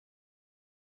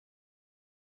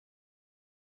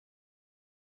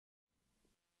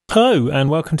Hello and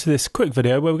welcome to this quick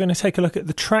video where we're going to take a look at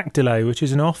the track delay, which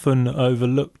is an often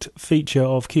overlooked feature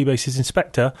of Cubase's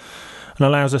inspector and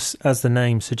allows us, as the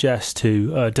name suggests,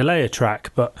 to delay a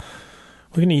track, but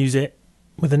we're going to use it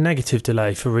with a negative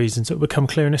delay for reasons that will become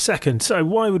clear in a second. So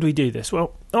why would we do this?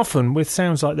 Well, often with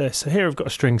sounds like this. So here I've got a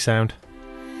string sound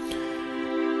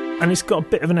and it's got a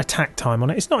bit of an attack time on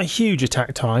it. It's not a huge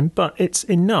attack time, but it's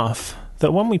enough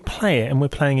that when we play it and we're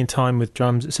playing in time with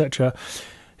drums, etc.,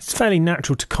 it's fairly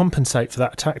natural to compensate for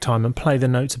that attack time and play the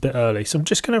notes a bit early. So I'm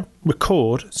just going to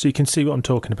record so you can see what I'm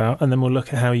talking about, and then we'll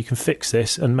look at how you can fix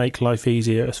this and make life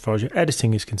easier as far as your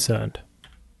editing is concerned.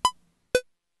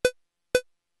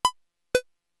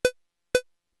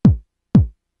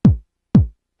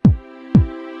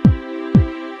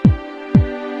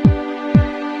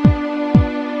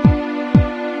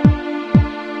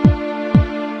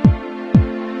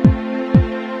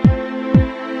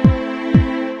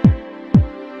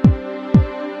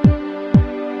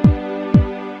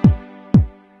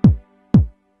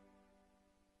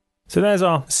 So there's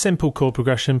our simple chord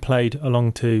progression played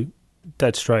along to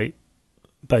dead straight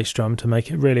bass drum to make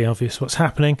it really obvious what's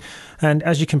happening. And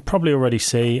as you can probably already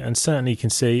see, and certainly you can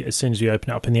see as soon as you open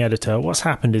it up in the editor, what's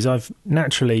happened is I've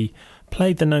naturally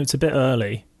played the notes a bit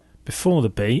early before the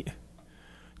beat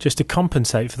just to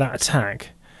compensate for that attack.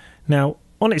 Now,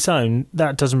 on its own,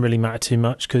 that doesn't really matter too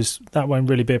much because that won't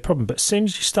really be a problem. But as soon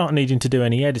as you start needing to do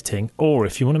any editing, or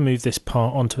if you want to move this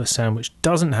part onto a sound which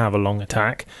doesn't have a long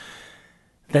attack,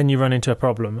 then you run into a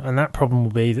problem, and that problem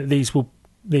will be that these will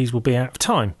be out of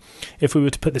time. If we were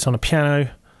to put this on a piano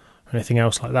or anything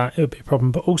else like that, it would be a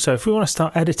problem. But also, if we want to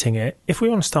start editing it, if we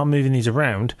want to start moving these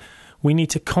around, we need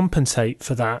to compensate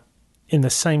for that in the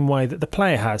same way that the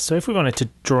player has. So if we wanted to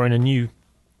draw in a new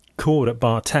chord at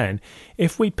bar 10,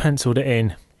 if we penciled it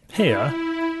in here,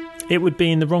 it would be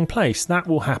in the wrong place. That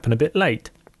will happen a bit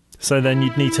late. So then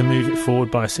you'd need to move it forward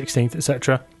by a 16th,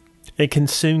 etc. It can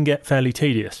soon get fairly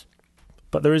tedious.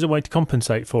 But there is a way to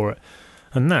compensate for it,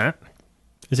 and that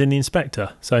is in the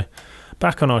inspector. So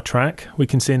back on our track, we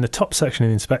can see in the top section of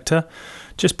the inspector,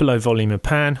 just below volume and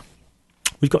pan,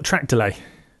 we've got track delay.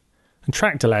 And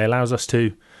track delay allows us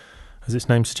to, as its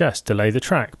name suggests, delay the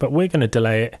track. But we're going to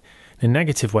delay it in a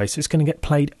negative way, so it's going to get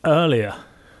played earlier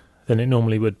than it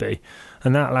normally would be.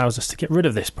 And that allows us to get rid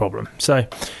of this problem. So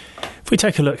if we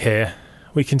take a look here,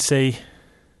 we can see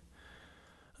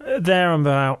there I'm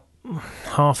about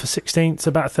half a 16th,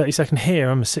 about a 32nd. Here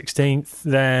I'm a 16th,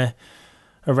 there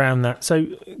around that. So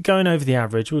going over the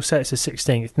average, we'll say it's a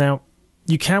 16th. Now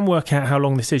you can work out how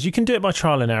long this is. You can do it by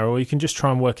trial and error, or you can just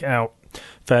try and work it out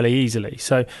fairly easily.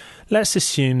 So let's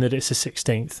assume that it's a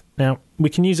 16th. Now we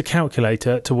can use a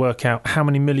calculator to work out how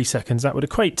many milliseconds that would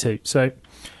equate to. So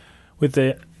with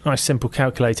the nice simple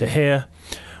calculator here,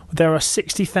 there are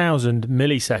 60,000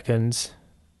 milliseconds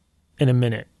in a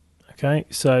minute. Okay,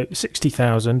 so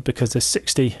 60,000 because there's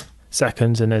 60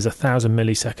 seconds and there's 1,000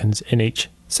 milliseconds in each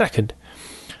second.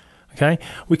 Okay,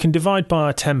 we can divide by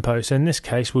our tempo. So in this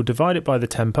case, we'll divide it by the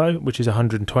tempo, which is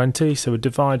 120. So we'll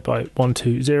divide by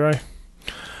 120, and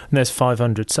there's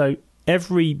 500. So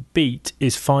every beat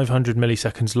is 500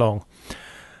 milliseconds long.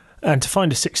 And to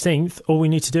find a 16th, all we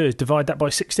need to do is divide that by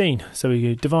 16. So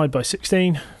we divide by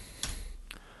 16.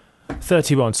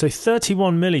 31. So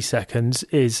 31 milliseconds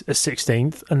is a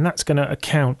 16th, and that's going to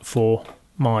account for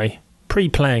my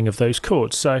pre-playing of those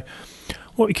chords. So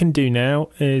what we can do now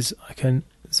is I can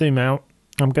zoom out.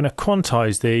 I'm going to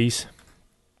quantize these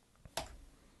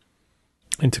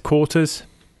into quarters,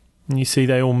 and you see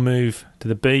they all move to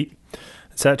the beat,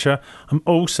 etc. I'm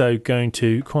also going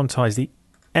to quantize the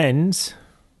ends,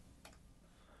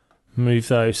 move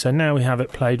those. So now we have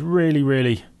it played really,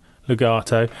 really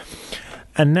legato.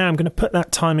 And now I'm going to put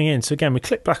that timing in. So again, we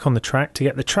click back on the track to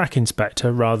get the track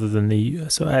inspector rather than the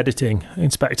sort of editing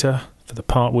inspector for the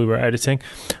part we were editing.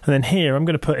 And then here I'm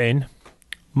going to put in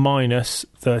minus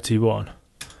 31.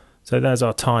 So there's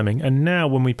our timing. And now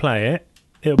when we play it,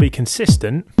 it'll be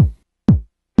consistent.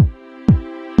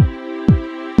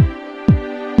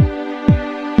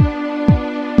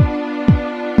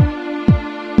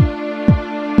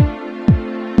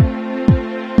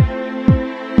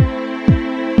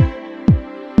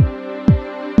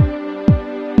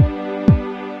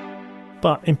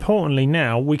 But importantly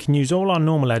now, we can use all our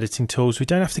normal editing tools. We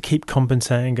don't have to keep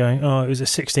compensating, going, oh, it was a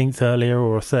 16th earlier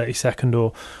or a 32nd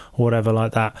or whatever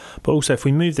like that. But also, if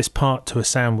we move this part to a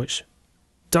sound which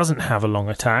doesn't have a long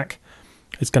attack,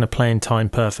 it's going to play in time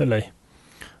perfectly.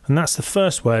 And that's the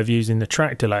first way of using the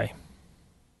track delay.